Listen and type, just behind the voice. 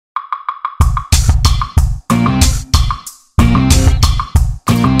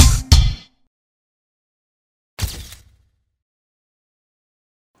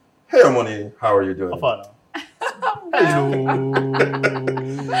Hey, Omoni, how are you doing? Hello.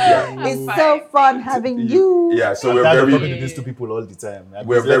 It's so fun having you. Yeah, so I'm we're tired of very talking to these two people all the time.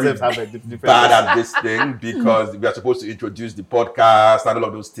 We're very Let's have a different bad at this thing because we are supposed to introduce the podcast and all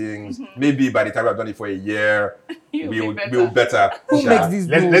of those things. Maybe by the time we've done it for a year, we'll better. Who makes these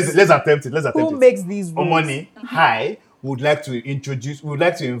rules? Let's attempt it. Who makes these rules? Omoni, hi. Would like to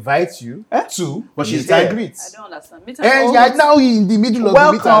invite you to But she's meet and here. greet. I don't understand. And you are now in the middle of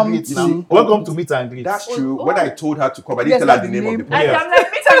the meet and greet now. Welcome to meet and greet. That's true. When I told her to come, I didn't Yes, tell her that's the the name of the name. podcast. I'm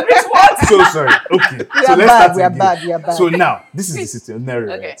like, meet and greet what? So sorry. Okay. We So are let's bad. start We are again. bad. We are bad. So now, this is the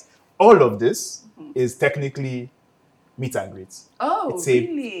scenario, Okay. right? All of this is technically meet and greet. Oh, It's a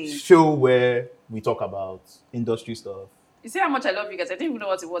really? show where we talk about industry stuff. You see how much I love you guys? I didn't even know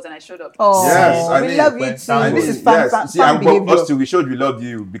what it was and I showed up. Oh, Yes, I we mean, love you when- too. I I This mean, is fun, yes. fun, See, fun and behavior. us too, we showed we loved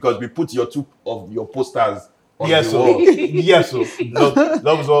you because we put two of your posters on Yes, the so wall. yes, so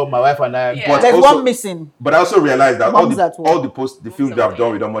love is all my wife and I. Yeah. But There's also- one missing. But I also realized that Mom's at work. all the films we have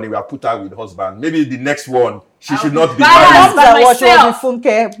done with our money, we have put her with husband. Maybe the next one, she should not be Bye. married. Moms by that watch myself. was with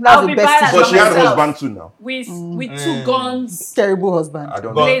Funke. That's I'll the be best bad thing. But she had myself. husband too now. With two guns. Terrible husband. I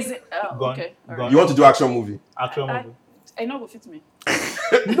don't Gone. know. Blazing. Oh, Gone. okay. All Gone. right. You want to do action movie? Action movie. I know what fits me.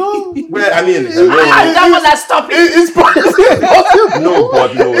 No, Well, I mean, That one that's stopping. it's possible. no,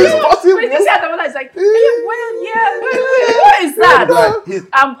 but no. It's no. possible. But you see how the one is like, well, yeah, what is that? Like, he's-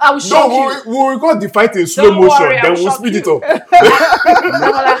 I will shock you. We'll record the fight in slow Don't motion, worry, then I'll we'll shock speed it you. up.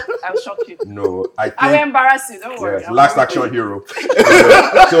 Damola, I will shock you. no, I I will think. embarrass you. Don't worry. Yes, I'll last work action with you. hero.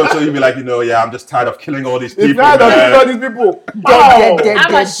 so you'll be like, I'm just tired of killing all these It's people. not man. that all these people. Dead.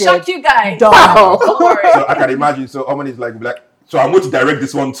 I'm gonna shock you guys. Done. Don't worry. So I can imagine. So Oman is like, so I'm going to direct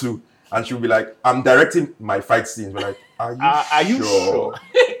this one too, and she'll be like, I'm directing my fight scenes. We're like, are you sure?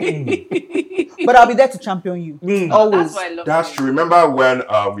 But I'll be there to champion you. That's Always. why I love That's you. true. Remember when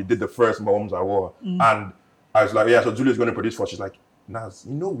we did the first Moms Award, and I was like, so Julia's going to produce for. She's like, Naz,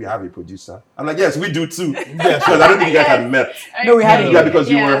 we have a producer. I'm like, yes, we do too. Yes, because I don't think you guys had met. No, we hadn't. Yeah, because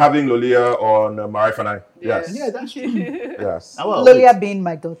you were having Lolia on Marif and I. Yes. Yeah, that's true. Yes. Ah, well, Lolia being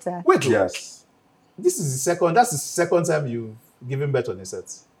my daughter. Wait, Yes. that's the second time you've given birth on a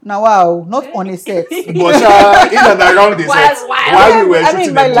set. Now, wow, not on a set. But in and around the set, while we were I shooting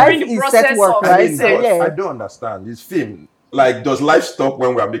mean, my the life movie. is process set work, of- right? I So, mean, I yeah. don't understand. It's film. Like, does life stop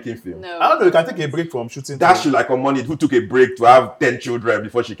when we are making film? No. I don't know, you can take a break from shooting. That should like on money who took a break to have 10 children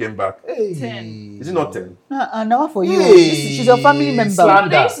before she came back. Hey. 10. Is it not 10? Now for you. Hey, She's your family member. slander.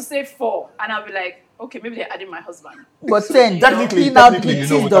 They used to say 4, and I'll be like, okay, maybe they're adding my husband. But 10. Technically, he now technically, he you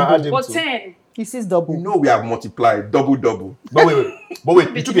know, sees we can add double. him But to. 10, He sees double. You know we have multiplied, double. But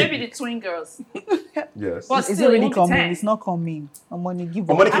wait, you took maybe a the twin girls. Yes. But Is still, it really won't be coming? 10. It's not coming. Money give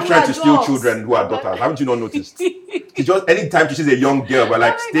But money up. keeps I'm trying to like steal dogs. children who are daughters. Haven't you not noticed? She just anytime she sees a young girl, we're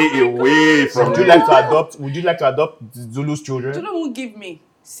like, stay away from Would her. you like to adopt Zulu's children? Tulu won't give me.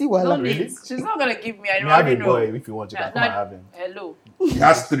 See what No really? need. She's not gonna give me. I You have a already know. boy if you want, you can Yeah, come and have him. Hello. He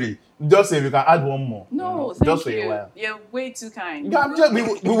has 3. Just say we can add one more. No, just thank for a you. while. You're way too kind. Yeah, I'm just, we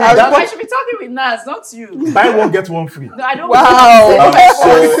will I should be talking with Naz, not you. buy one get one free. No, I don't. Wow.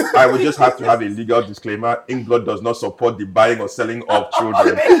 So I would just have to have a legal disclaimer. England does not support the buying or selling of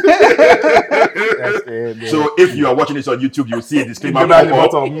children. So if you are watching this on YouTube, you'll see a disclaimer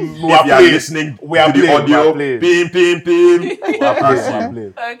pop up. If you are listening to the audio, pim.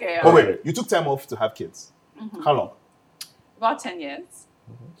 Okay. Oh wait, you took time off to have kids. How long? About 10 years.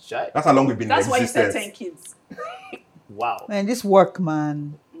 Shy. That's how long we've been That's in why you said existence. 10 kids. Wow. Man, this work,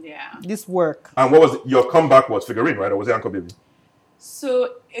 man. Yeah. This work. And what was your comeback? Was Figurine, right? Or was it Uncle Baby?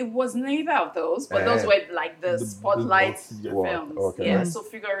 So it was neither of those, but those were like the spotlight Wow, films. okay. Yeah. So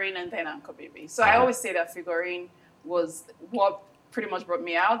Figurine and then Uncle Baby. So I always say that Figurine was what pretty much brought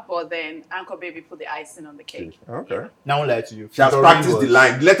me out, but then Uncle Baby put the icing on the cake. Okay. Now I won't lie to you. She has Figurine practiced was- the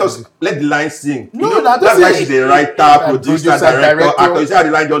line. Let the line sing. No, that's that's why it. she's a writer, producer, director, actor. You see how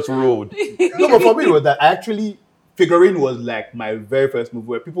the line just rolled. No, but for me it was that I actually Figurine was like my very first movie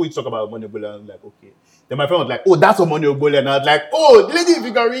where people used to talk about Money Ogbole and I was like, okay. Then my friend was like, oh, that's what Money Ogbole, and I was like, oh, the lady in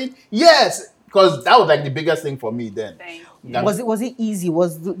Figurine, yes, because that was like the biggest thing for me then. Thank you. Yeah. Was it easy?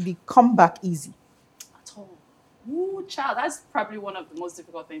 Was the comeback easy? At all. Ooh, child, that's probably one of the most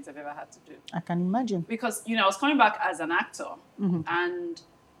difficult things I've ever had to do. I can imagine. Because, I was coming back as an actor, and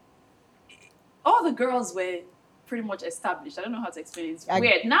all the girls were pretty much established. I don't know how to explain it. It's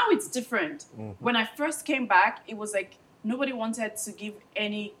weird. Now it's different. When I first came back, it was like nobody wanted to give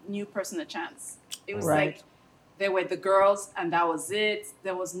any new person a chance. It was Right. like there were the girls, and that was it.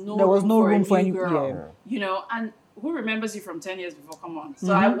 There was no room for a any new girl. yeah. And who remembers you from 10 years before? Come on.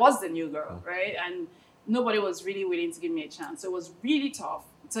 So I was the new girl, right? And nobody was really willing to give me a chance. So it was really tough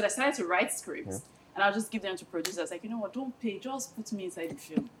So I started to write scripts. And I'll just give them to producers. Like, you know what, don't pay, just put me inside the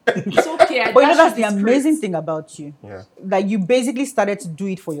film. It's okay. But you know, that's the amazing thing about you. Yeah. Like, you basically started to do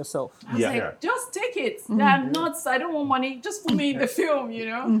it for yourself. I was like, just take it. I'm not, I don't want money. Just put me in the film, you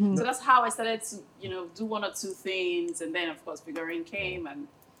know? So that's how I started to, you know, do one or two things. And then, of course, Figurine came and...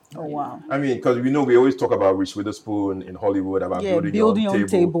 Oh, wow. I mean, because we always talk about Reese Witherspoon in Hollywood about building your own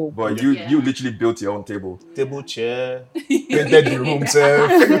table. But you literally built your own table. Table, chair, painted the room, sir.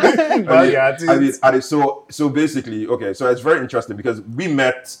 I mean, so basically, okay, so it's very interesting because we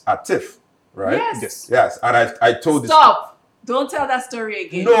met at TIFF, right? Yes. And I told Stop. Don't tell that story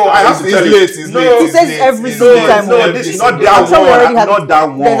again. No, I have to tell you. He says every single time. No, this is not that one. Not that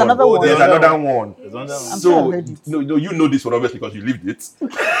one. There's another one. There's another one. So, no, you know this one obviously because you lived it.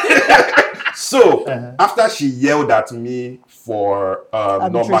 So, after she yelled at me for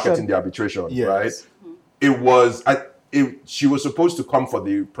not marketing the arbitration, right? It was, she was supposed to come for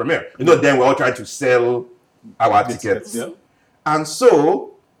the premiere. You know, then we're all trying to sell our tickets. And so,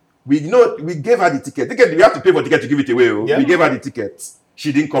 we gave her the ticket. You have to pay for the ticket to give it away. We gave her the ticket.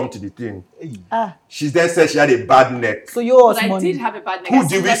 She didn't come to the thing. She then said she had a bad neck. So you owe us money. money. I did have a bad neck. Who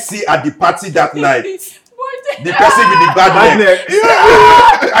did we see at the party that night? The person with the bad neck.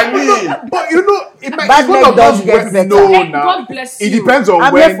 I mean, but you know, it might bad neck does get better. God bless you. It depends on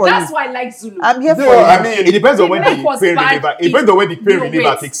I'm when. Here for That's you. why I like Zulu. I'm here for you. I mean, it depends on when the neck was pain bad. reliever. It depends on when the pain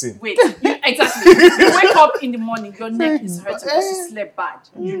reliever kicks in. Wait, exactly. You wake up in the morning, your neck is hurting because you slept bad.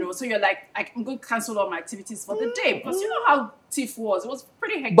 You know, so you're like, I'm going to cancel all my activities for the day because you know how TIFF was. It was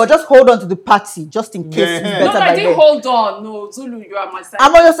pretty hectic. But just hold on to the party, just in case it's better. No, I didn't hold on. No, Zulu, you are my side.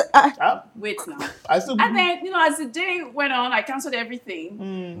 I'm on your side. Wait now. And then, you know, as the day went on, I cancelled everything.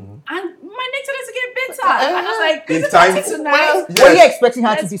 And my neck started to get better. And I was like, is it party tonight? Were you expecting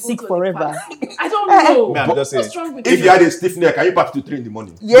her to be sick forever? I don't know. I'm just saying. What's wrong with if you? you had a stiff neck, can you party to 3 in the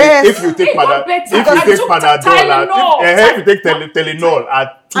morning? Yes. If you take It got better. I took Panadol, if you take Telenol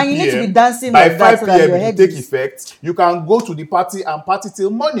at 2 And you need to be p.m., dancing by like that 5 so that your p.m. head it take is... effect, you can go to the party and party till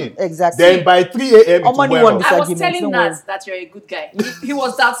morning. Exactly. Then by 3 a.m. it will wear off. I was telling Naz that you're a good guy. He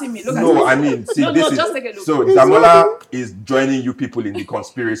was doubting me. Look at No, this. I mean, see, No, this is just take a look. so Damola is joining you people in the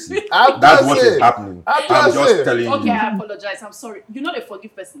conspiracy. That's what is happening. I'm just telling you. Okay, I apologize. I'm sorry. You're not a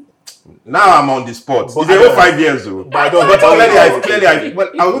forgive person. Now I'm on the spot. It's But the whole 5 years though. But I was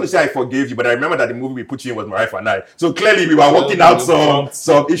going to say I forgave you, but I remember that the movie we put you in was my wife and I. So clearly we were working out some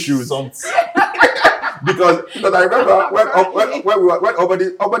issues. Because I remember when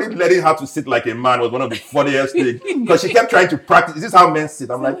somebody letting her to sit like a man was one of the funniest things. Because she kept trying to practice. Is this how men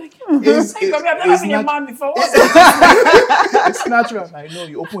sit? I'm like, I've never been a man before. It's natural. I know.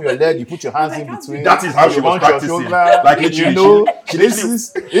 You open your leg, you put your hands in between. that is how she was practicing. Like literally, You know, she this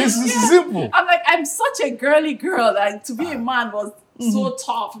is simple. I'm like, I'm such a girly girl. Like, to be a man was so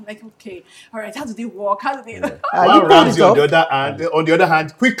tough. I'm like, okay, all right, how do they walk? How do they... While Ramsey on the other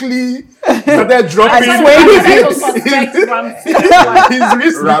hand, quickly started dropping his wrist.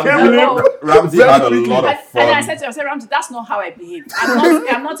 Ramsey had a lot of fun. And I said to him, Ramsey, that's not how I behave.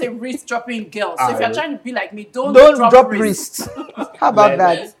 I'm not a wrist dropping girl. So if you're trying to be like me, don't drop wrists. How about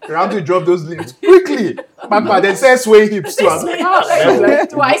that? Ramsey dropped those lips quickly. Magma then said sway hips too.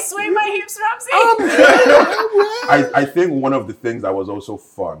 Do I sway my hips, Ramsey? I think one of the things that was also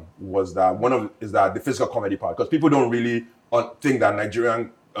fun was that the physical comedy part, because people don't really think that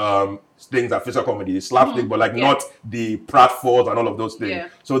Nigerian things are physical comedy, slapstick, but not the pratfalls and all of those things.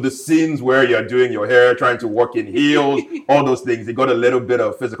 So the scenes where you're doing your hair, trying to walk in heels, all those things, it got a little bit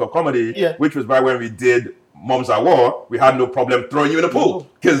of physical comedy, which was why when we did Moms at War, we had no problem throwing you in the pool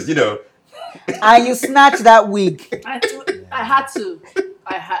because And you snatched that wig. I had to.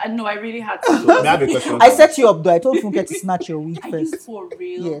 I really had to. I have a question. I set you up though. I told Funke to snatch your wig Are you first. for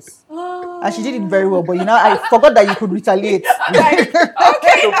real? Yes. And she did it very well, but I forgot that you could retaliate. Like,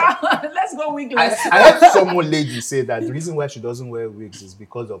 okay, now let's go wigless. I heard someone lady say that the reason why she doesn't wear wigs is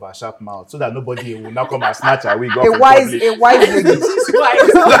because of her sharp mouth, so that nobody will now come and snatch her wig off. A wise lady.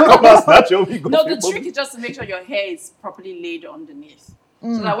 Come and snatch your wig off. No, the trick is just to make sure your hair is properly laid underneath.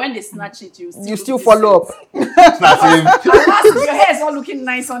 So that when they snatch it, you still follow up. Snatching. Your hair is not looking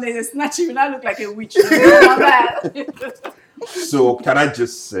nice on it. They snatch you, you now look like a witch. So can I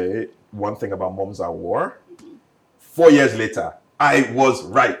just say one thing about Moms at War? 4 years later, I was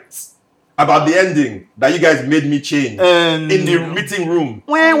right about the ending that you guys made me change in the meeting room.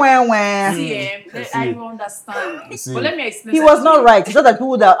 I understand. But let me explain. He was not right. It's not that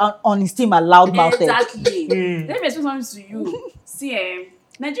people that are on his team are loud mouthed. Exactly. Let me explain something to you.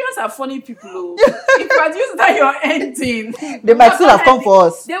 Nigerians are funny people. Oh. If you had used that your ending, They might still have come for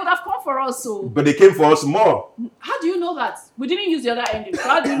us. They would have come for us. So But they came for us more. how do you know that? We didn't use the other ending. So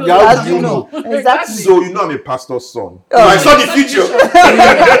how do you know Yeah, that? how do you know? Exactly. So you know I'm a pastor's son. I saw the future.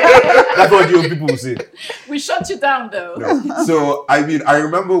 That's what you people will say. We shut you down though. No. So I mean, I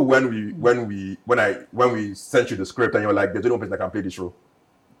remember when we sent you the script and you were like, "There's no person that can play this role,"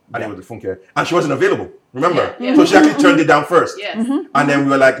 and it was the Funke, and she wasn't available. Remember? Yeah. So she actually turned it down first. Yes. And then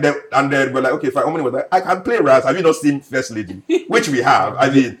we were like, okay, fine. Omoni was like, I can play Raz. Have you not seen First Lady? Which we have. I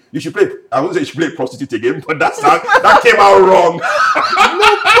mean, you should play. I wouldn't say you should play prostitute again, but that came out wrong.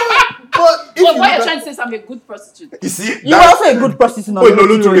 But if Well, you why you're look trying to say I'm a good prostitute? You see, You were also a good prostitute. Oh, no,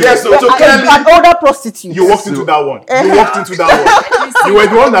 literally. Yes, so clearly, an older prostitute. you walked into that one. You walked into that one. You were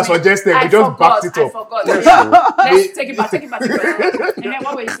the one that suggested. We just backed it I up. forgot. Yes, Let's take it back. And then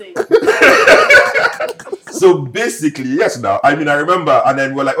what were you saying? so basically, yes. Now, I mean, I remember, and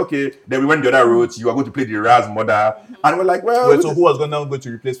then we're like, okay. Then we went the other route. You are going to play the Raz mother, and we're like, well, Wait, so who was going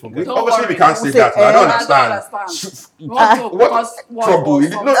to replace Funke? Don't obviously worry. we can't say We'll say, that. I don't I don't understand. understand. We want to What cause trouble? war.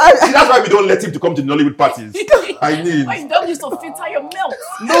 No, see, that's why we don't let him to come to the Nollywood parties. I mean, Why you don't use to filter your milk?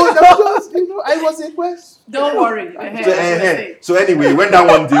 No, that was just, I was a question. Don't worry. so anyway, when that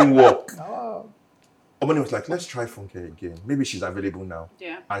one didn't work, Omoni was like, let's try Funke again. Maybe she's available now.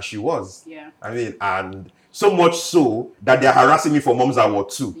 Yeah. And she was. Yeah. I mean, and so much so that they're harassing me for Moms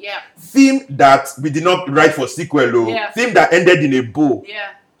Award 2. Yeah. Theme that we did not write for sequel, though. Yeah. Theme that ended in a bow.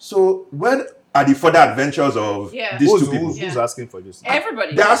 Yeah. So when are the further adventures of Yeah. these two people? Who's asking for this?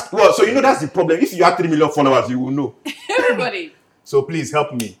 Everybody. They ask, well, so you know that's the problem. If you have 3 million followers, you will know. Everybody. So please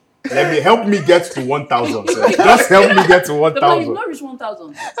help me. Help me get to 1,000. Just help me get to The money 1,000. not reach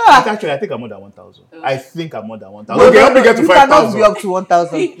 1,000. Actually, I think I'm more than 1,000. I think I'm more than 1,000. No, Okay, help me get to you cannot 5,000. be up to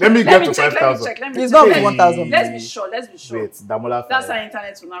 1,000. Let me get to check, 5,000. Let me It's check. not Let's- 1,000. Let's be sure. Let's be sure. Wait, Damola 5. That's how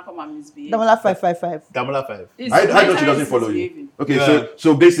internet will not come and misbehave. Damola 555. Damola 5. It's- I know she internet doesn't is follow you. misbehaving. Okay, Yeah.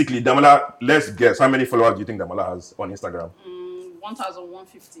 so basically, Damola, let's guess. How many followers do you think Damola has on Instagram?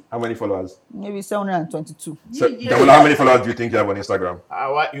 1,150. How many followers? Maybe 722. So, Yeah. Damola, how many followers do you think you have on Instagram?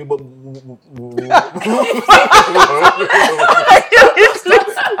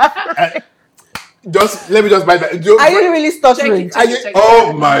 Let me just buy that. Are you really stuttering? Check it.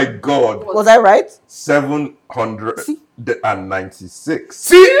 Oh my God. Was I right? 796.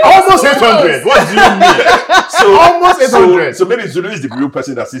 See, almost 800. What do you mean? So Almost 800. So maybe Zulu is the real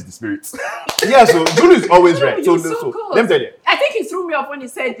person that sees the spirits. Yeah, so Zulu is always right. You're So close. let me tell you. I think he threw me off when he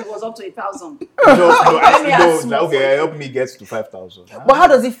said it was up to 1,000. No, me ask more okay, help me get to 5,000. But how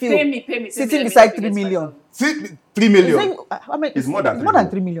does it feel? Pay me. Sitting beside 3 million. See, 3 You million. think, I mean, It's more than it's 3 more than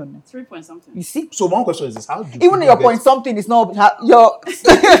million. 3 million. 3 point something. You see? So one question is this: how do Even people your get- point something is not your.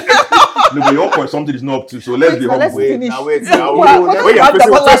 No, but your point something is not up to. So let's be Wait, let's humble. Wait, finish. now wait. Wow, Now what when you're about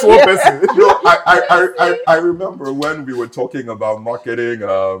facing Damola first one here? person. No, I remember when we were talking about marketing. I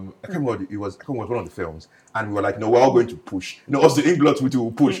can't remember what it was. I can't remember one of the films, and we were like, "No, we're all going to push. No, us the English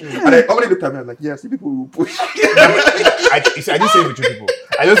will push." And then somebody looked at me and was like, "Yes, you people will push." I didn't say it with you people.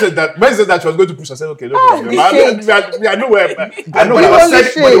 I just said that when he said that she was going to push, I said, okay, no problem. this I shade. know where. I know But where. it was Holy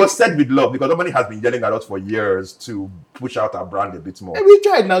said, shit. but it was said with love because somebody has been yelling at us for years to push out our brand a bit more. We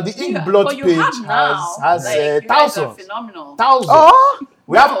tried now. The Ink Blood But you page have now. has Like, you guys are 1,000. phenomenal. 1,000. Oh,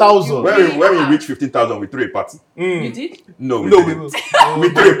 We have No, 1,000. When we reach 15,000, we threw a party. You did? No, we No, didn't. we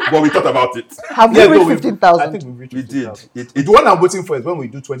We threw, but we thought about it. have Yeah, we no, reached I 15,000? think we've reached We did. 15,000. The one I'm waiting for is when we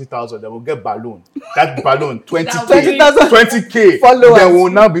do 20,000, then we'll get balloon. That balloon, 20K. 20,000 20K. followers. Then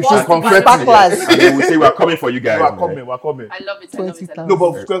we'll now be showing What's the confetti. Sparklers. And then we'll say we're coming for you guys. We're man. coming, we're coming. I love it. I love it. I 20,000. love it. No,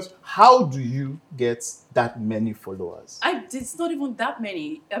 but because how do you get that many followers? It's not even that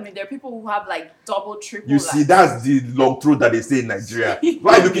many. I mean, there are people who have like double, triple. You see, like- that's the long throat that they say in Nigeria.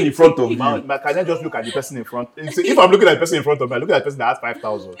 Why are you looking in front of Man, you? can I just look at the person in front? If I'm looking at the person in front of me, I look at the person that has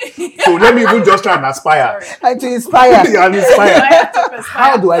 5,000. So let me even just try and aspire. Sorry. And to inspire. And inspire. I have to perspire.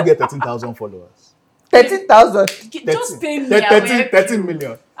 How do I get 13,000 followers? 13,000. Just pay me. I will help 13 you.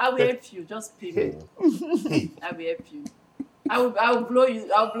 million. I will help you. Just pay me. Hey. I will help you. I will blow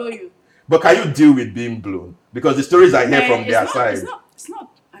you. I'll blow you. But can you deal with being blown? Because the stories I hear Man, from it's their not- side. It's not.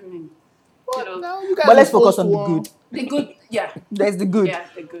 I mean, What? know. Now you guys But let's are focus supposed on to, the good. the good. Yeah. There's the good. Yeah,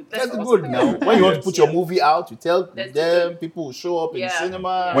 the good. That's what's good the now. good. When you want to Yes. put your movie out, you tell That's them, good. people will show up in Yeah.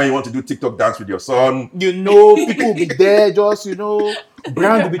 cinema. When you want to do TikTok dance with your son, You know, people will be there, just,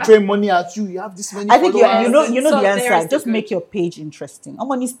 brand will be throwing money at you. You have this many I think you followers. know So the there's answer. the Just good. make your page interesting.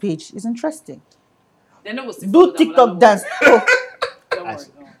 Amoni's page is interesting. They know what's the follow Do them, TikTok but dance. Oh,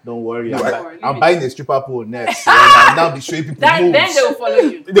 Don't worry. Don't worry, No, I'm buying a stripper pole next. So I'll now be showing people Then moves. they will follow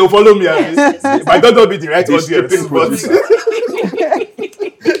you. They'll follow me. Yes, yes, It might not be the right the stripping audience. but- producer.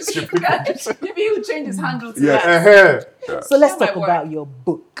 Maybe he'll change his handle to Yes. that. So let's Oh, my talk word. about your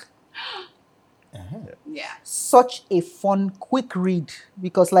book. Yeah. Such a fun, quick read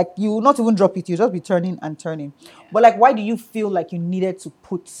because, like, you will not even drop it; you just be turning and turning. But like, why do you feel like you needed to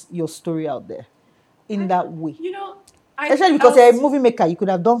put your story out there in that way? You know, Especially because you're a movie maker, you could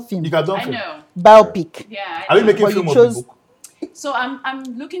have done film, You can don't I film. know. biopic. Yeah. Are you making But you film of chose- the book? So I'm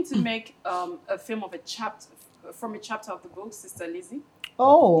looking to make a film of a chapter of the book, Sister Lizzie.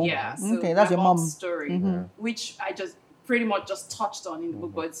 Oh, Yeah. So okay, that's my your mom's mom. story, which I just pretty much just touched on in the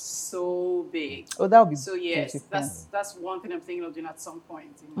book, but it's so big. Oh, that would be So yes, beautiful. that's one thing I'm thinking of doing at some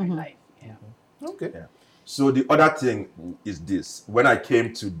point in my life. Yeah. Okay. Yeah. So the other thing is this: when I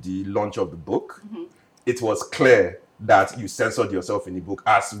came to the launch of the book, it was clear that you censored yourself in the book,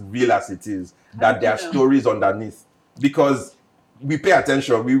 as real as it is, that there are you know? stories underneath. Because we pay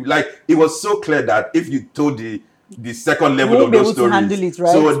attention. It was so clear that if you told the second level won't of be those able to stories, handle it,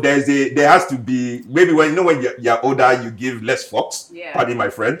 right? so there has to be, maybe when you're older, you give less fucks. Yeah. Pardon my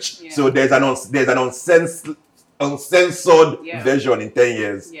French. Yeah. So there's an uncensored Yeah. version in 10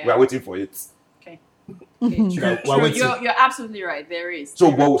 years. Yeah. We are waiting for it. Okay. Okay, true, Well, true. wait You're absolutely right. There is.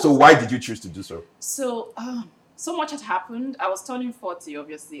 So There is. why did you choose to do so? So much had happened. I was turning 40,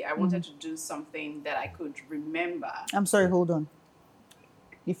 obviously. I wanted to do something that I could remember. I'm sorry, hold on.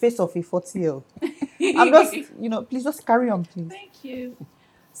 The face of a 40-year-old. I'm just, please just carry on, please. Thank you.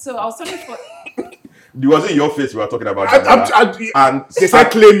 So I was turning 40. It wasn't your face we were talking about. And They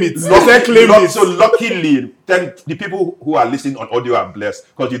said claim it. They said claim it. So luckily, then the people who are listening on audio are blessed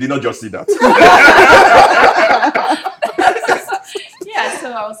because you did not just see that. Yeah,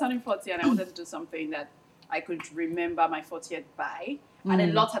 so I was turning 40 and I wanted to do something that I could remember my 40th by. And a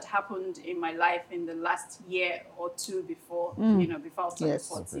lot had happened in my life in the last year or two before, before I was turning Yes.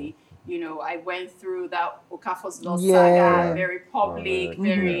 40. I went through that Okafor's Law Yeah. saga, very public,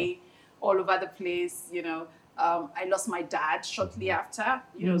 very all over the place, I lost my dad shortly after,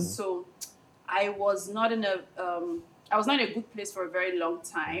 so I was not in a good place for a very long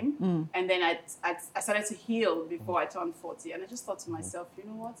time. And then I started to heal before I turned 40. And I just thought to myself, you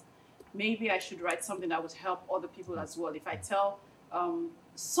know what? Maybe I should write something that would help other people as well. If I tell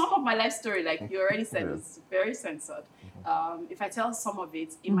some of my life story, like you already said, it's very censored. If I tell some of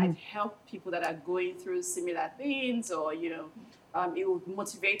it, it might help people that are going through similar things, or it would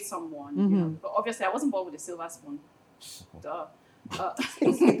motivate someone. But obviously, I wasn't born with a silver spoon. Duh.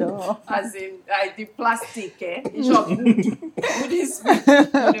 As in, the plastic, in short, wood is,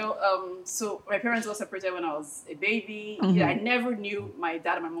 so my parents were separated when I was a baby. I never knew my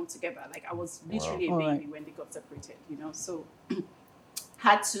dad and my mom together. Like, I was literally a baby when they got separated, so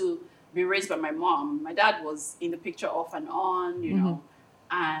had to be raised by my mom. My dad was in the picture off and on,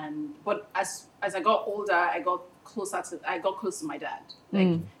 but as I got older, I got close to my dad.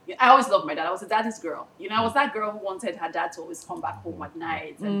 Like, I always loved my dad. I was a daddy's girl. I was that girl who wanted her dad to always come back home at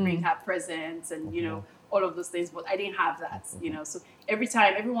night and bring her presents and all of those things. But I didn't have that. So every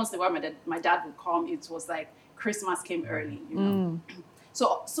once in a while, my dad would come. It was like Christmas came early.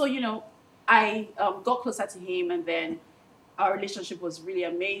 So I got closer to him, and then our relationship was really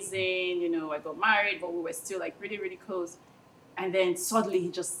amazing. I got married, but we were still like really, really close. And then suddenly he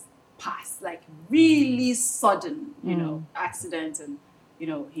just passed, like really sudden, accident, and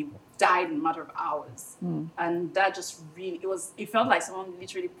he died in a matter of hours. And that just really, it felt like someone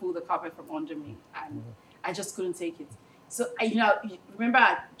literally pulled the carpet from under me, and I just couldn't take it. So remember,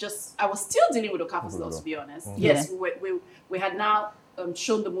 I was still dealing with Okafor's Law, to be honest. Yes, we had now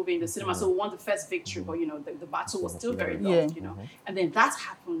shown the movie in the cinema, so we won the first victory, but the battle was still very long, And then that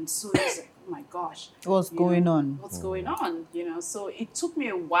happened, so it was like, oh my gosh, What's going on? What's going on? So it took me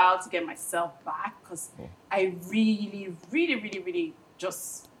a while to get myself back, because I really, really, really, really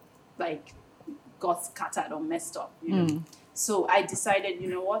just like got scattered or messed up, So I decided,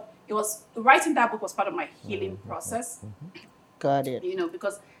 writing that book was part of my healing process. Got it.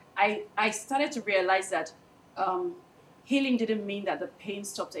 Because I started to realize that healing didn't mean that the pain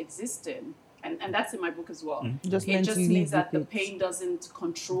stopped existing. And that's in my book as well. It just means that the pain doesn't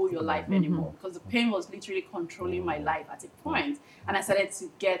control your life anymore. Because the pain was literally controlling my life at a point. And I started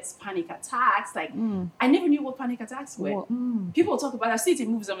to get panic attacks. Like, I never knew what panic attacks were. People talk about it. I see it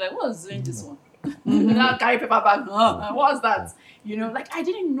in movies. I'm like, what's doing this one? Carry paper bag. What's that? Like, I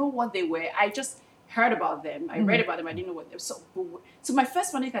didn't know what they were. I just heard about them. I read about them. I didn't know what they were. So my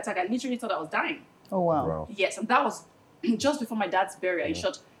first panic attack, I literally thought I was dying. Oh, wow. Yes, and that was just before my dad's burial. In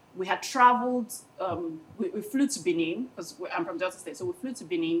short, we had traveled, we flew to Benin, because I'm from Delta State, so we flew to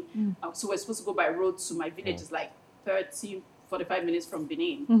Benin. So we're supposed to go by road to my village. It's like 45 minutes from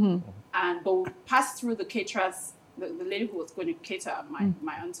Benin. But we passed through the caterer's the lady who was going to cater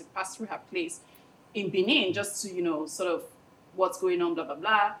my auntie passed through her place in Benin just to, sort of what's going on, blah, blah,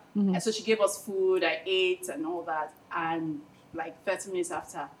 blah. And so she gave us food, I ate and all that. And like 30 minutes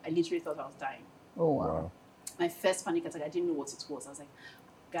after, I literally thought I was dying. Oh, wow. My first panic attack, I didn't know what it was. I was like,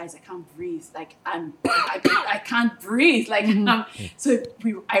 guys, I can't breathe. Like, I can't breathe. Like,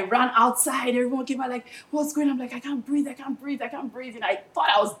 I ran outside. Everyone came out like, what's going on? I'm like, I can't breathe. And I thought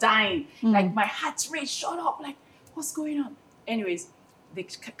I was dying. Like, my heart rate shot up. Like, what's going on? Anyways, they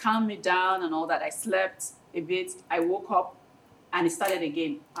calmed me down and all that. I slept a bit. I woke up and it started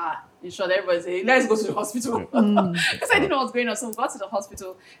again. In short, everybody said, let's go to the hospital. Because I didn't know what was going on. So we got to the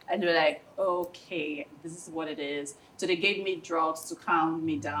hospital and they were like, okay, this is what it is. So they gave me drugs to calm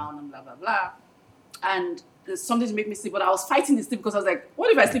me down and blah, blah, blah. And there's something to make me sleep. But I was fighting the sleep because I was like,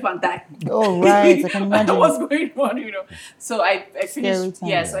 what if I sleep and die? Oh, right. I can imagine. What's going on, So I finished.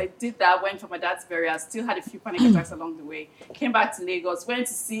 Yeah, so I did that. Went for my dad's burial. Still had a few panic attacks along the way. Came back to Lagos. Went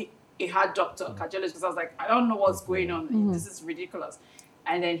to see a heart doctor, cardiologist, because I was like, I don't know what's going on. This is ridiculous.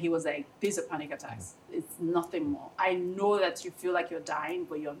 And then he was like, these are panic attacks. It's nothing more. I know that you feel like you're dying,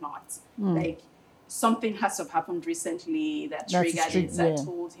 but you're not. Like, something has to have happened recently that triggered it. So I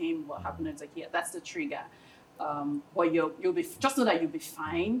told him what happened. It's like, yeah, that's the trigger. But you'll be, just know that you'll be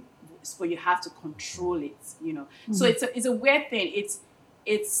fine, but you have to control it, So it's a weird thing.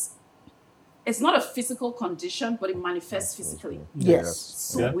 It's not a physical condition, but it manifests physically. Yes.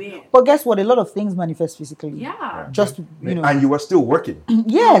 So weird. But guess what? A lot of things manifest physically. Yeah. Just, And you were still working.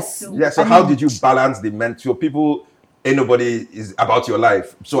 Yes. Yeah, so how did you balance the mental? People, ain't nobody is about your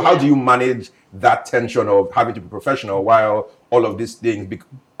life. So how do you manage that tension of having to be professional while all of these things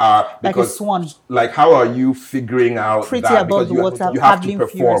are... Like a swan. Like, how are you figuring out Pretty that? above Because the water, you have to paddling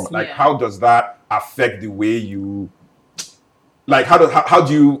perform. furiously. Like, how does that affect the way you... Like, how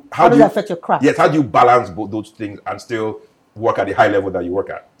do you affect your craft? Yes, how do you balance both those things and still work at the high level that you work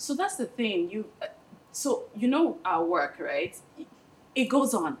at? So that's the thing. Our work, right? It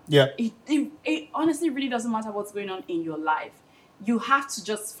goes on. Yeah. It honestly really doesn't matter what's going on in your life. You have to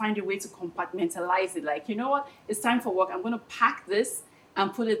just find a way to compartmentalize it. Like, you know what? It's time for work. I'm going to pack this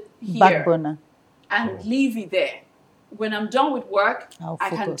and put it here. Back burner. And leave it there. When I'm done with work, I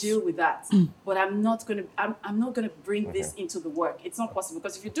can focus. deal with that. But I'm not gonna bring this into the work. It's not possible,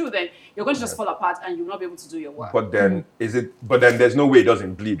 because if you do, then you're going to just fall apart and you'll not be able to do your work. But then But then there's no way it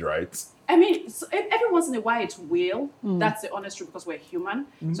doesn't bleed, right? I mean, so every once in a while it will. That's the honest truth, because we're human.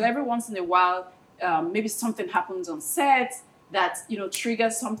 So every once in a while, maybe something happens on set that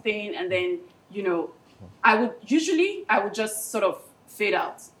triggers something, and then I would just sort of fade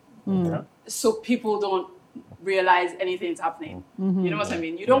out, so people don't realize anything's happening. You know what I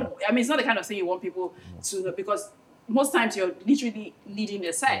mean? You don't. I mean, it's not the kind of thing you want people to know, because most times you're literally leading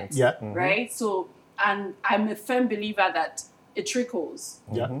the set, right? So, and I'm a firm believer that it trickles,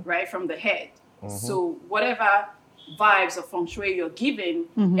 right, from the head. So whatever vibes or feng shui you're giving,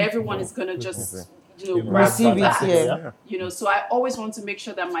 everyone is gonna just receive it. So I always want to make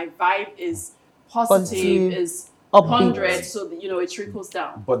sure that my vibe is positive, is upbeat. 100, so that, it trickles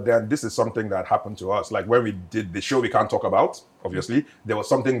down. But then this is something that happened to us. Like, when we did the show we can't talk about, obviously, there was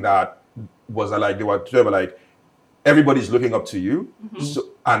something that was like, they were like, everybody's looking up to you,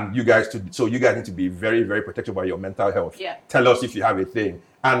 and you guys need to be very, very protective about your mental health. Yeah. Tell us if you have a thing.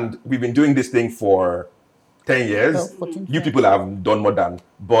 And we've been doing this thing for 10 years. 14 You people have done more than,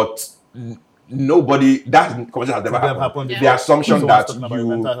 but that conversation has never happened. Yeah. The assumption Someone's talking about your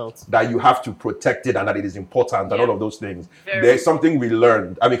mental health. that you have to protect it and that it is important and all of those things. Very. There's something we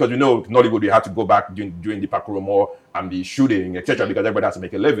learned. I mean, because Nollywood, we had to go back during the Pakuromo and the shooting, etc., because everybody has to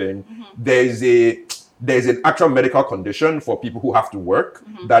make a living. There's an actual medical condition for people who have to work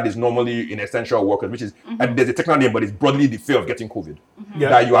that is normally in essential workers, which is, and there's a technical name, but it's broadly the fear of getting COVID.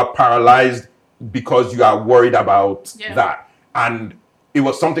 That you are paralyzed because you are worried about that. And it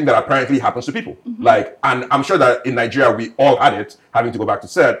was something that apparently happens to people. Like, and I'm sure that in Nigeria, we all had it, having to go back to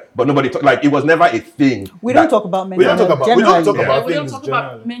set, but nobody, it was never a thing. We don't talk about mental health. We don't talk We don't things talk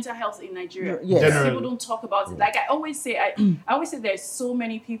generally. about mental health in Nigeria. Yes. People don't talk about it. Like I always say there's so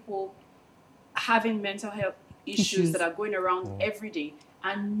many people having mental health issues that are going around every day,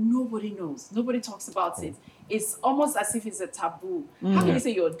 and nobody knows. Nobody talks about it. It's almost as if it's a taboo. How can you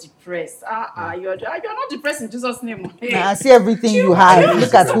say you're depressed? You're not depressed in Jesus' name. Hey. I see everything you have.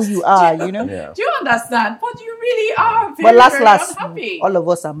 Look at who you are, Do you understand? But you really are very, But very last, unhappy. all of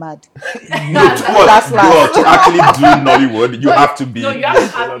us are mad. To actually do Nollywood, you have to be. No, you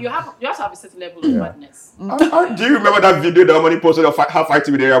have to have a certain level of madness. Do you remember that video that somebody posted of her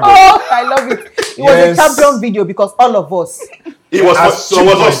fighting with area boy? Oh, I love it. It was a champion video because all of us. It was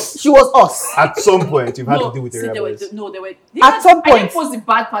us. She was us. At some point, you've had to deal with see, area boys. At some I point. didn't post the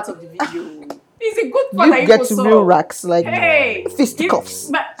bad part of the video. It's a good part. You get to real racks like fisticuffs.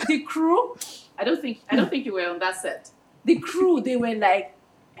 But the crew, I don't think you were on that set. The crew, they were like,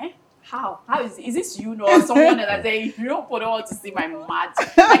 how is this you know or someone that say if you don't want to see my mad?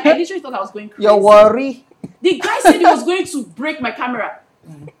 Like, I literally thought I was going crazy. You're worried. The guy said he was going to break my camera.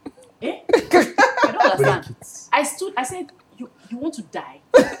 I don't understand. I said, you want to die?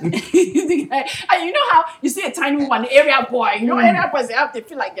 And you know how you see a tiny woman, area boy, area boys, they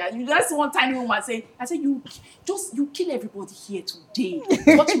feel like that. You just one tiny woman saying, I said, you kill everybody here today.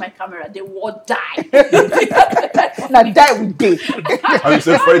 Watch my camera, they will all die. Now die with day. I mean,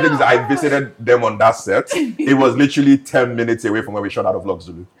 so funny thing is, I visited them on that set. It was literally 10 minutes away from where we shot out of Vlog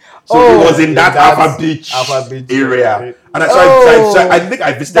Zulu. So it was in that Alpha Beach area. And I think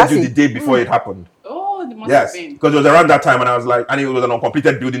I visited you the day before it happened. Yes, because it was around that time, and I was like, and it was an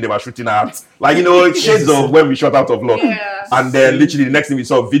uncompleted building they were shooting at, like shades of when we shot out of Vlog. Yeah. And then literally the next thing we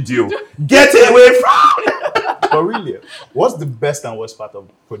saw video, get away from. But really, what's the best and worst part of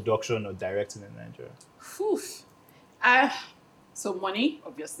production or directing in Nigeria? So money,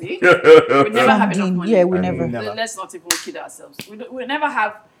 obviously. We never have enough money. Yeah, we never. Let's not even kid ourselves. We never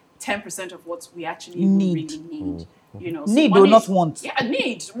have 10% of what we actually really need. So need or not want. Yeah,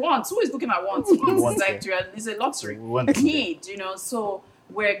 need, want. Who is looking at want? Want is like it's a luxury. Need, so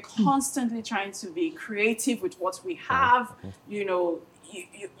we're constantly trying to be creative with what we have. You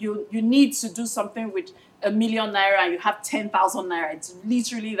need to do something with ₦1 million and you have 10,000 naira. It's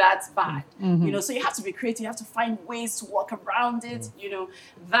literally that bad. So you have to be creative. You have to find ways to work around it.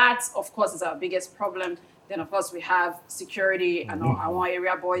 That of course is our biggest problem. Then of course we have security and our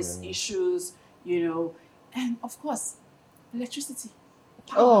area boys issues. And of course, electricity.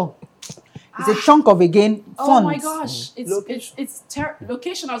 It's a chunk of funds. Oh my gosh, it's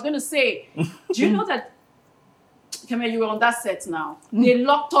location. I was going to say, do you know that? Keme, you were on that set now. They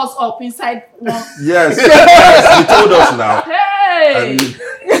locked us up inside one. Yes, you told us now. Hey,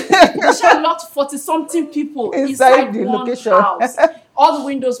 they locked 40-something people inside the one location. House. All the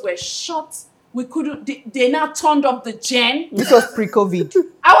windows were shut. We couldn't. They now turned off the gen. This was pre-COVID.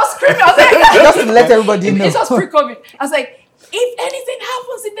 I was screaming. I was like, just to let everybody know. This was pre-COVID. I was like, if anything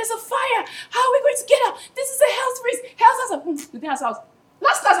happens, if there's a fire, how are we going to get out? This is a health risk. The house.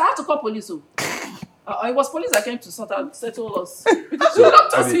 Last night I had to call police. It was police that came to settle us because they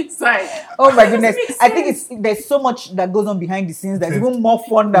locked us inside. Oh my goodness! I think there's so much that goes on behind the scenes that's even more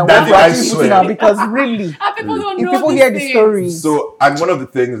fun than what we're actually putting out, because really, people don't know. People hear the stories. So, and one of the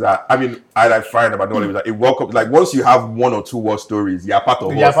things that I find about Nollywood is that it welcomes, like, once you have 1 or 2 war stories, you're part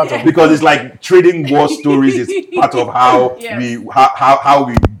of us. Because it's like trading war stories is part of how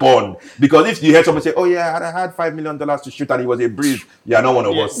we bond. Because if you hear someone say, "Oh yeah, I had $5 million to shoot and it was a breeze," you're not one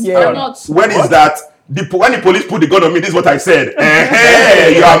of us. Yeah. When is that? When the police put the gun on me, this is what I said.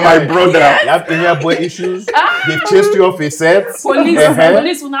 Hey, you are my brother. You have area boy issues. They chased you off a set.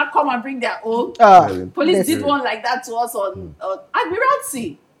 Police will not come and bring their own. Police did one like that to us on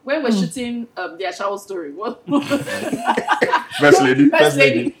Admiralty when we're shooting the Ashawo story. First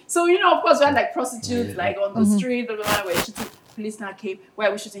lady. So of course we had like prostitutes like on the street. We're shooting. Police now came. Why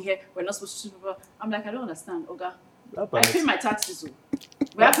are we shooting here? We're not supposed to shoot people. I'm like, I don't understand, Oga. I pay my taxes.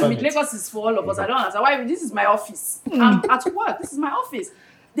 We have to meet. Lagos is for all of us. I don't understand why. This is my office. I'm at work. This is my office.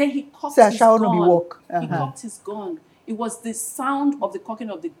 Then he cocked his gun. He cocked his gun. It was the sound of the cocking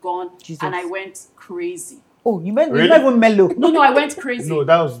of the gun, and I went crazy. Oh, you meant really? You not even mellow? No, I went crazy. No,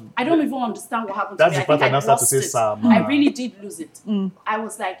 that was. I don't even understand what happened. That's to me. the part I started to say, Sam. I really did lose it. I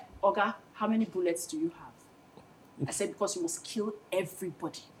was like, Oga, how many bullets do you have? I said, because you must kill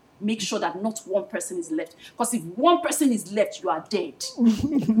everybody. Make sure that not one person is left. Because if one person is left, you are dead.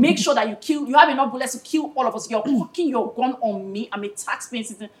 Make sure that you have enough bullets to kill all of us. You're cocking your gun on me. I'm a taxpaying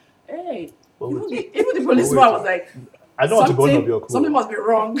citizen. Hey, even the policeman was like, I don't want to go on of your crew. Something must be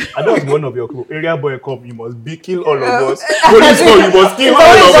wrong. I don't want to go on of your crew. Area boy come, you must kill all of us. Police come, you must kill all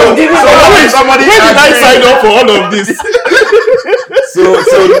of us. Where did I sign up for all of this?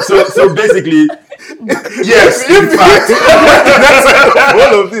 So basically, yes, in fact,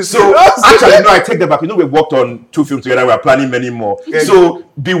 all of this. So actually, no, I take that back. We worked on 2 films together. We are planning many more. So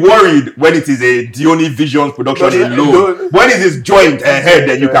be worried when it is a Dioni Visions production alone. When it is joint ahead,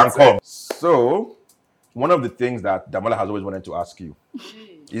 then you can come. So one of the things that Damola has always wanted to ask you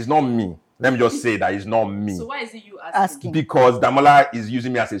is not me. Let me just say that it's not me. So why is it you asking? Because Damola is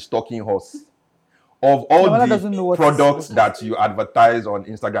using me as a stalking horse. Of all the products that you advertise on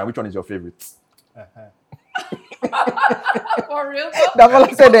Instagram, which one is your favorite? For real?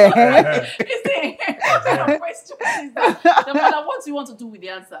 Damola said Is what kind of question is that? Damola, what do you want to do with the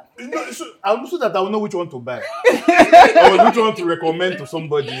answer? I'm sure that I will know which one to buy. Or which one to recommend to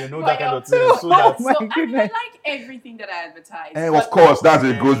somebody, that kind of thing. So that I like everything that I advertise. And of course, that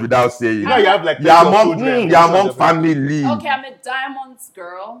it goes without saying. you have like You're among family. Okay, I'm a diamonds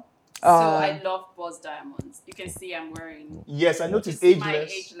girl. So I love Boss Diamonds. You can see I'm wearing. Yes, I noticed This is my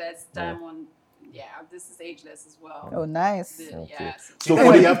ageless. ageless diamond. Yeah, this is ageless as well. Oh, nice. Yeah. So Yeah,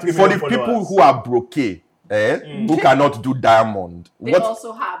 for you have to the, give for me the the people followers. who are brocade, who cannot do diamond, They what?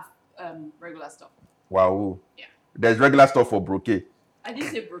 also have regular stuff. Wow. Yeah. There's regular stuff for brocade. I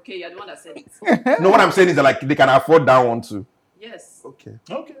didn't say brocade. You're the one that said it. No, what I'm saying is that like they can afford that one too. Yes. Okay.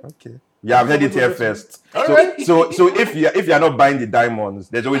 Okay. Yeah, I've heard it here first. All So, right. so if you're not buying the diamonds,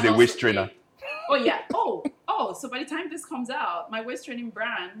 there's always And a also waist trainer. Oh yeah. Oh. So by the time this comes out, my waist training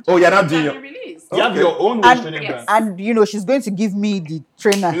brand. Oh, you're not is doing gonna your- be released. You have Okay. your own And- training yes. brand. And she's going to give me the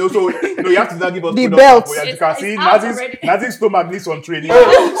trainer. So you have to now give us The product belt. sample. Yeah, you It's- can it's see out Nazi's already. Nazi's stomach needs some training.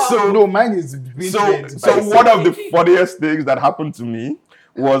 Oh, so no, mine is being trained So by one of the funniest things that happened to me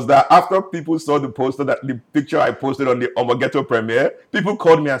was that after people saw the poster, that the picture I posted on the Omogeto premiere, people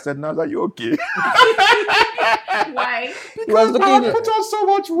called me and said, "Naz, are you okay?" Why? He was I looking. put on so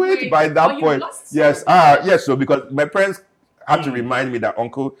much weight Wait, by that oh, you point. lost so Yes, much. yes. So because my parents had to remind me that,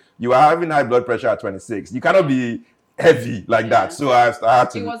 Uncle, you are having high blood pressure at 26. You cannot be heavy like that. So I had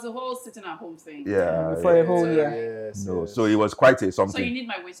to. It was the whole sitting at home thing. Yeah. For a yeah. whole year. Yes, No, yes. so it was quite a So something. you need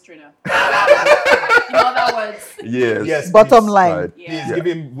my waist trainer. In other words, Yes. Yes. Bottom please. line. Right. yeah. Please give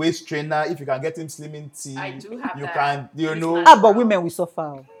him waist trainer. If you can get him slimming tea, I do have you that. can. You know, It's Ah, but women will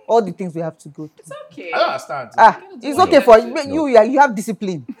suffer. All the things we have to go through. It's okay. I don't understand. It's okay for you. You have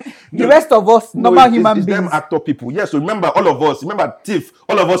discipline. The rest of us, No, normal it's human them beings. actor people. Yes, so remember all of us. Remember Tiff.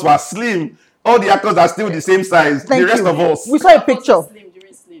 All of us were slim. All the actors are still the same size. Thank the rest you. of us. We saw a picture.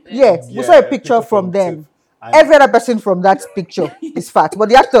 Yes, we saw a picture from them. Tiff. And Every other person from that picture is fat, but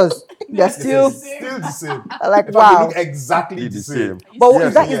the actors, they're still still the same. like, In fact, wow. they look exactly the same. But Yes,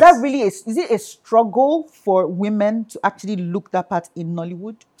 is that yes. really is it a struggle for women to actually look that part in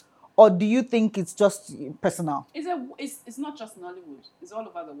Nollywood, or do you think it's just personal? It's not just Nollywood. It's all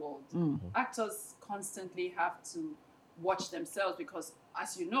over the world. Actors constantly have to watch themselves because,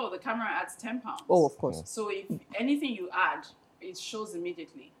 as you know, the camera adds £10. Oh, of course. So if anything you add, it shows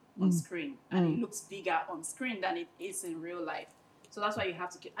immediately on screen, and it looks bigger on screen than it is in real life. So that's why you have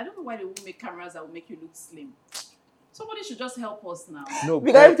to keep. I don't know why they won't make cameras that will make you look slim. Somebody should just help us now. No,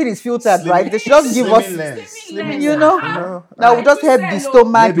 Because everything is filtered, right? They should just give us, Slimming lens. Slimming you lens. know, No. that will just help the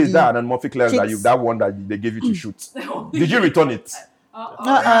stomach. maybe it's that anamorphic lens that cheeks. that one that they gave you to shoot. Did you return it?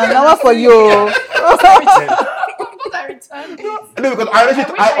 Now what for you? Because I returned it. No, because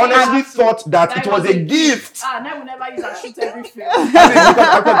I honestly thought that it was a gift. Now we never use and shoot every film.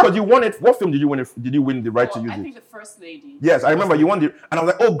 Because you won it. What film did you win? Did you win the right to use I it? think the First Lady. Yes, I remember you won the, and I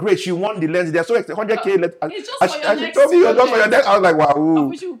was like, oh great, she won the lens. They're so excited. 100K. It's just for your She next told me it was just for your project. next. I was like, I wow.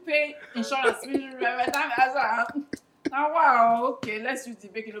 wish you would pay insurance. Now, wow, okay, let's use the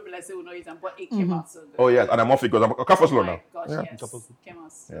baking lobe. Let's say we'll not use them, but it came out so good. Oh yes, anamorphic because I'm a Oh slow my now. gosh, Yeah. yes. Came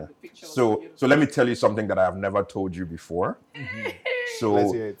out so Yeah. the picture was So beautiful. let me tell you something that I have never told you before. Let's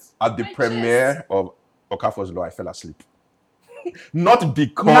So hear it. at the My premiere of Okafor's Law, I fell asleep. Not You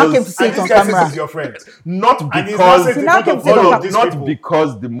now came to because say And it on this guy says camera. he's your friend. not And he's because not saying Now the came of to say all it of on- these not people.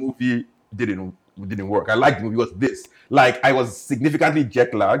 because the movie didn't work. I liked the movie. It was this. Like I was significantly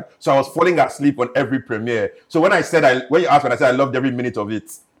jet lagged, so I was falling asleep on every premiere. So when you asked when I said I loved every minute of it,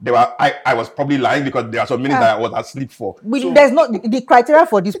 I was probably lying because there are some minutes that I was asleep for. There's not the criteria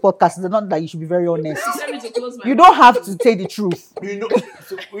for this podcast is not that you should be very honest. Tell me to close my You mouth. don't have to say the truth. You know,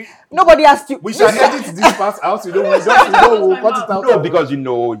 so Nobody asked you. we shall edit this part out. You know, we'll cut it out. No, because you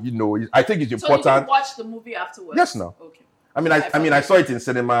know, I think it's So did important. you watch the movie afterwards? Yes, no. Okay. I saw it in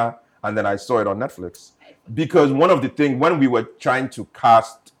cinema and then I saw it on Netflix. Because one of the things when we were trying to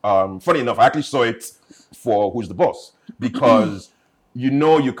cast, funny enough, I actually saw it for Who's the Boss because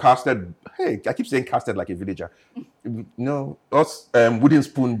you casted. Hey, I keep saying casted like a villager. No, us wooden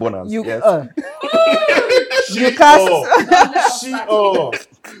spoon burners. You yes. you cast. Oh,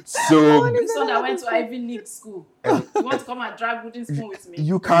 So This one that went to Ivy League school. You want to come and drag wooden spoon with me?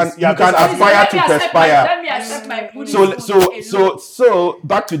 you can Yeah, aspire to perspire. Let me accept my wooden spoon. So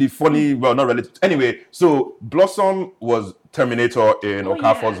back to the funny, well, not related. Anyway, so Blossom was Terminator in Oh,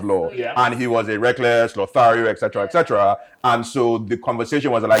 Okafor's yes. Law, Oh, yes. and he was a reckless Lothario, etc., etc. And so the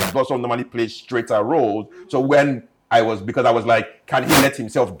conversation was like Blossom normally plays straighter roles. So when because I was like, can he let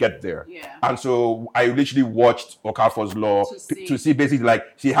himself get there? Yeah. And so I literally watched Okafor's Law to see basically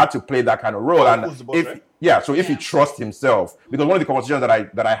like he had to play that kind of role. And so if he trusts himself, because one of the conversations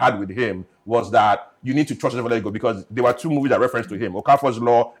that I had with him was that you need to trust yourself, let it go, because there were two movies that referenced to him, Okafor's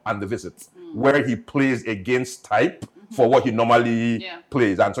Law and The Visit, where he plays against type for what he normally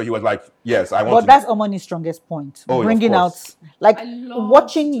plays. And so he was like, yes, I want But that's Omoni's strongest point. Bringing out, like,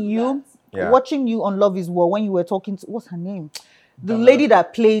 watching you on Love is War, when you were talking to, what's her name? The lady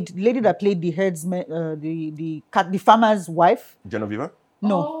that played the herdsman, the farmer's wife. Genevieve?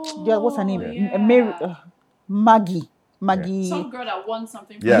 No. What's her name? Mary, Maggie. Some girl that won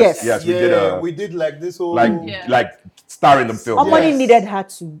something. Yes. We did like this whole like star in the film. Omoni needed her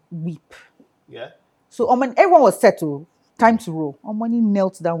to weep. Yeah. So everyone was settled. Time to roll. Omoni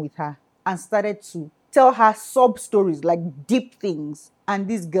knelt down with her and started to tell her sub stories, like deep things. And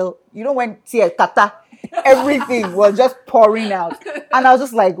this girl, when Kata, everything was just pouring out. And I was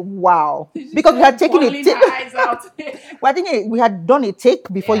just like, wow. Because we had taken a take. I think we had done a take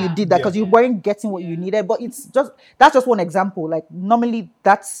before you did that, because you weren't getting what you needed. But that's just one example. Like, normally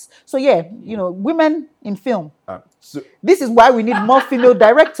women in film. This is why we need more female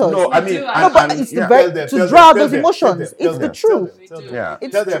directors. No, I mean, but it's to draw out those emotions. It's the truth. It's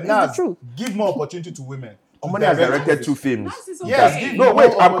the truth. Give more opportunity to women. Omoni has directed 2 films. Yes. No,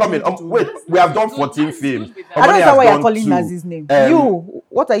 wait, I'm coming. Wait, we have done 14 films. I don't know why you're calling Nazi's name.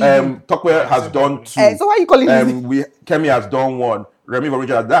 What are you doing? Tokwe has done 2. So why are you calling him? Kemi has done 1. Remy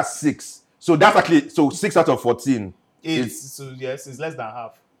Original, that's 6. So that's actually 6 out of 14. It's less than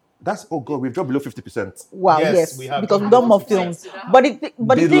half. That's we've dropped below 50%. Wow, yes, we have, because we've done more films. But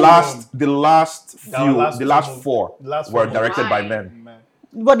the last 4 were directed by men.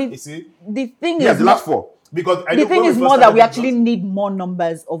 But the thing is, the last 4. Because the thing is more that we actually need more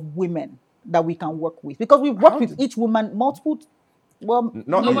numbers of women that we can work with, because we work with each woman multiple. Well,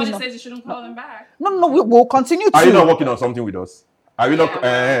 nobody says you shouldn't call them back. No, we'll continue to. Are you not working on something with us? Are we not?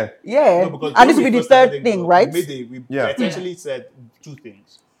 Yeah. No, and this will be the third thing, right? We essentially said 2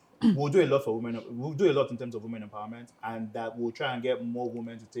 things. We'll do a lot for women. We'll do a lot in terms of women empowerment, and that we'll try and get more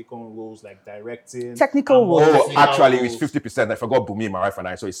women to take on roles like directing, technical roles. Oh, actually, it's 50%. I forgot Bumi, my wife, and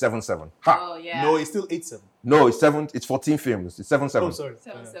I. So it's 7-7. Oh yeah. No, it's still 8-7. No, it's 7. It's 14 films. It's 7-7. Oh, sorry.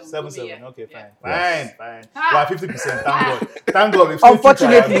 7-7. Okay, fine. Yes. Fine. Well, 50%. Thank God. Thank God.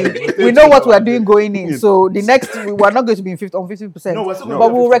 Unfortunately, we know what we are doing going in. So the next, we are not going to be on 50%. No, we're still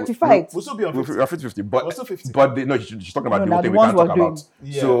but we'll rectify it. We'll still be on 50. We're 50-50. But we're still 50. But she's talking about the thing we ones can't talk about.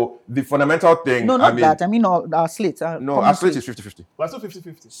 Yeah. So the fundamental thing. No, not that. I mean, our slate. Our slate is 50-50. We're still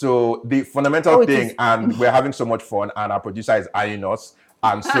 50-50. So the fundamental thing, and we're having so much fun, and our producer is eyeing us.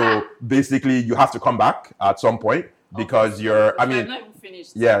 And so basically, you have to come back at some point. Because you're, I mean, I'm not even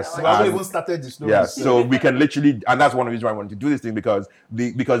finished. Yes, we haven't even started the story. Yes, so we can literally, and that's one of the reasons why I wanted to do this thing, because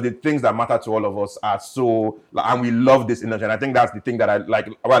the things that matter to all of us are so, and we love this energy, and I think that's the thing that I like.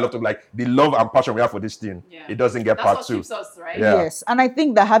 What I love to like the love and passion we have for this thing. Yeah. It doesn't get part 2. That's what keeps us, right? Yeah. Yes, and I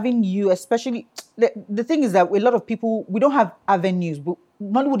think that having you, especially, the thing is that a lot of people, we don't have avenues, but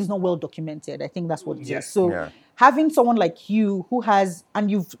Nollywood is not well documented. I think that's what it is. So having someone like you who has, and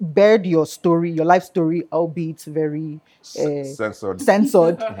you've bared your story, your life story, albeit very censored.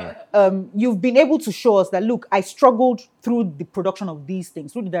 You've been able to show us that, look, I struggled through the production of these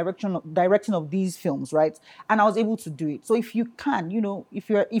things, through the directing of these films, right? And I was able to do it. So if you can, if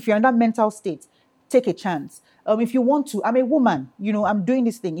you're in that mental state, take a chance. If you want to, I'm a woman, I'm doing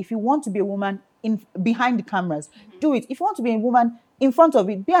this thing. If you want to be a woman behind the cameras, do it. If you want to be a woman in front of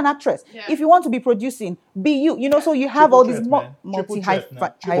it, be an actress. Yeah. If you want to be producing, be you. So you have all these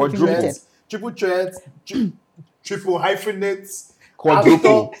multi-hyphenated. Triple threat, triple hyphenates.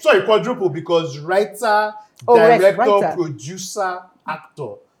 Quadruple. Quadruple, because writer, director, producer,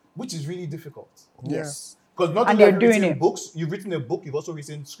 actor, which is really difficult. Yes. Because not only have you written books, you've written a book, you've also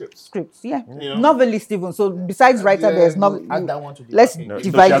written scripts. Yeah. Novelist even. So besides writer, there's novel. Add that one to the let's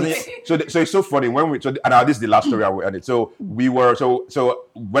divide it. So it's so funny when and this is the last story I will end it. So we were so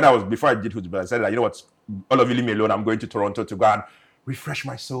when before I did Hood, I said that, you know what, all of you leave me alone. I'm going to Toronto to go and refresh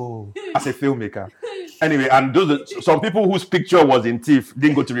my soul as a filmmaker. Anyway, and some people whose picture was in TIFF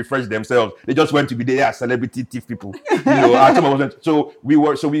didn't go to refresh themselves. They just went to be there as celebrity TIFF people. So we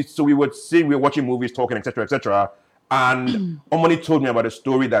were watching movies, talking, etc. And Omoni told me about a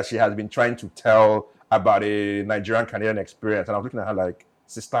story that she has been trying to tell about a Nigerian Canadian experience, and I was looking at her like,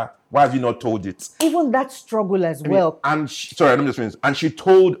 sister, why have you not told it? Even that struggle as well. And she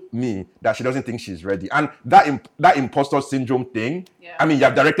told me that she doesn't think she's ready. And that imposter syndrome thing, I mean, you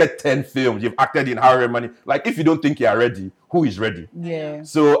have directed 10 films, you've acted in however many. Like, if you don't think you're ready, who is ready? Yeah.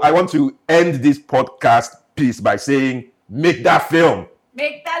 So I want to end this podcast piece by saying, make that film.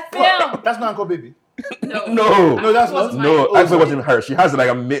 Make that film. That's not Uncle Baby. No, that's not. No, actually, it wasn't her. She has like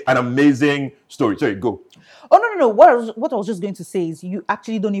an amazing story. Sorry, go. Oh no. What I was just going to say is you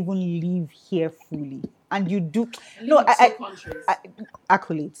actually don't even live here fully, and you do. No,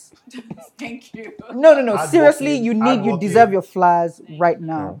 accolades. Thank you. No. Seriously, you deserve your flowers right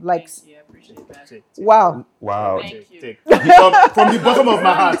now. Like, wow. Thank you. From the bottom of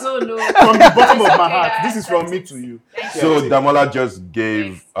my heart. From the bottom of my heart. This is from me to you. So Damola just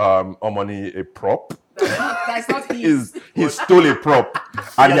gave Omoni a prop. That's not his. He stole a prop.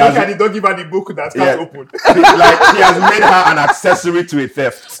 And he don't give her the book that can't open. Like he has made her an accessory to a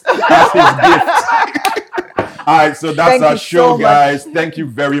theft. That's his gift. All right, so that's our show, guys. Thank you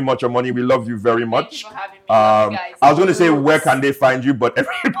very much, Omoni. We love you very much. Thank you for having me. Guys. I was going to say, where can they find you? But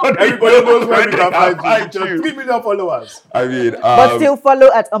everybody knows where we can find you. 3 million followers. I mean, but still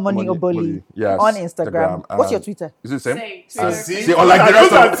follow at Omoni Oboli on Instagram. What's your Twitter? Is it the same? See, unlike the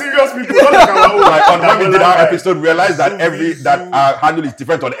rest of serious people. Like when we did our episode, realized that our handle is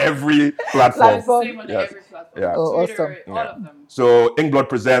different on every platform. Same on every platform. Yeah. Oh, Twitter, awesome. all of them. So Inkblood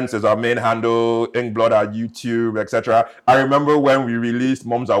Presents is our main handle, Inkblood at YouTube, etc. I remember when we released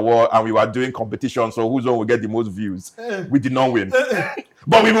Moms Award and we were doing competition, so whose one will get the most views. We did not win.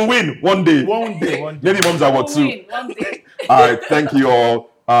 But we will win one day. One day. Maybe Moms Award We'll too. win one day. All right, thank you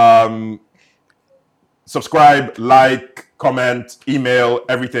all. Subscribe, like, comment, email,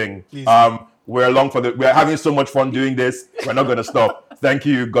 everything. Please. We're having so much fun doing this. We're not gonna stop. Thank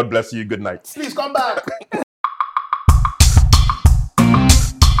you. God bless you. Good night. Please come back.